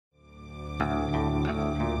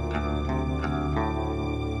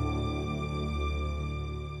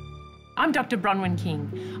I'm Dr. Bronwyn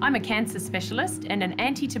King. I'm a cancer specialist and an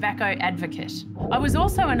anti-tobacco advocate. I was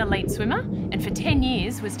also an elite swimmer and for 10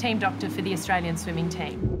 years was team doctor for the Australian swimming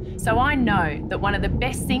team. So I know that one of the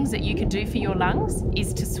best things that you can do for your lungs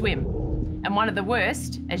is to swim. And one of the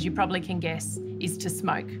worst, as you probably can guess, is to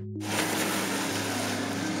smoke.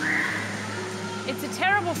 It's a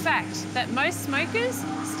terrible fact that most smokers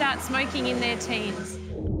start smoking in their teens.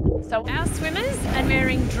 So our swimmers are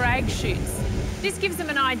wearing drag chutes. This gives them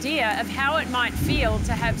an idea of how it might feel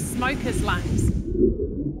to have smoker's lungs.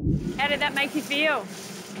 How did that make you feel?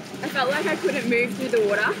 I felt like I couldn't move through the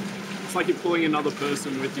water. It's like you're pulling another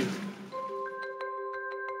person with you.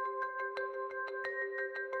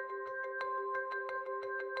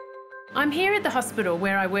 I'm here at the hospital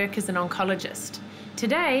where I work as an oncologist.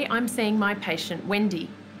 Today, I'm seeing my patient, Wendy.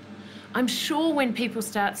 I'm sure when people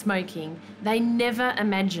start smoking, they never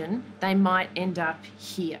imagine they might end up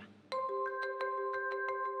here.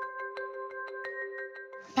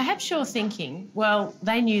 Perhaps you're thinking, well,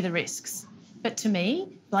 they knew the risks. But to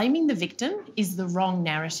me, blaming the victim is the wrong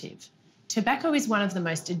narrative. Tobacco is one of the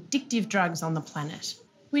most addictive drugs on the planet.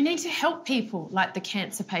 We need to help people like the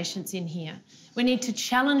cancer patients in here. We need to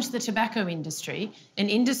challenge the tobacco industry, an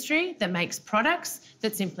industry that makes products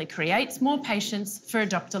that simply creates more patients for a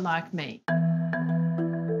doctor like me.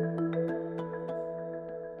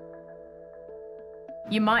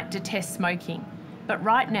 You might detest smoking, but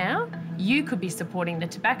right now, you could be supporting the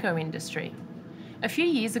tobacco industry. A few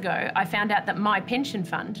years ago, I found out that my pension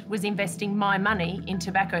fund was investing my money in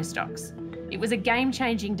tobacco stocks. It was a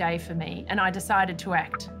game-changing day for me, and I decided to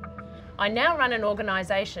act. I now run an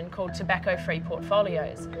organisation called Tobacco-Free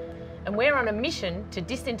Portfolios, and we're on a mission to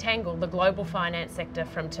disentangle the global finance sector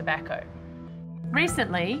from tobacco.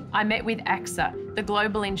 Recently, I met with AXA, the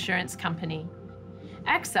global insurance company.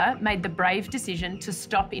 AXA made the brave decision to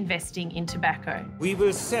stop investing in tobacco. We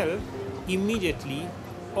will sell immediately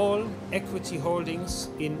all equity holdings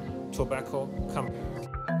in tobacco companies.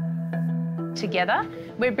 Together,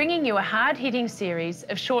 we're bringing you a hard-hitting series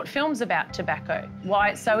of short films about tobacco, why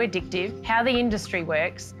it's so addictive, how the industry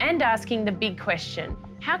works, and asking the big question,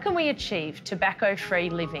 how can we achieve tobacco-free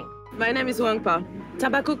living? My name is Wangpa.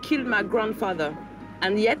 Tobacco killed my grandfather,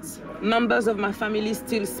 and yet members of my family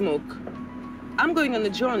still smoke. I'm going on a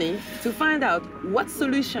journey to find out what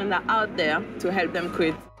solutions are out there to help them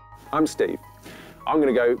quit. I'm Steve. I'm going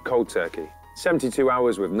to go cold turkey, 72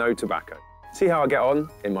 hours with no tobacco. See how I get on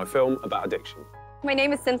in my film about addiction. My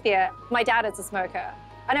name is Cynthia. My dad is a smoker,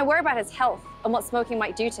 and I worry about his health and what smoking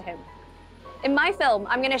might do to him. In my film,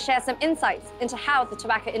 I'm going to share some insights into how the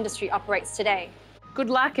tobacco industry operates today. Good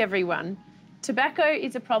luck, everyone. Tobacco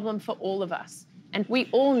is a problem for all of us, and we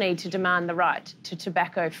all need to demand the right to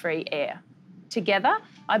tobacco-free air. Together,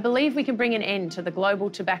 I believe we can bring an end to the global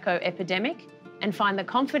tobacco epidemic and find the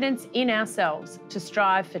confidence in ourselves to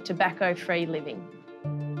strive for tobacco-free living.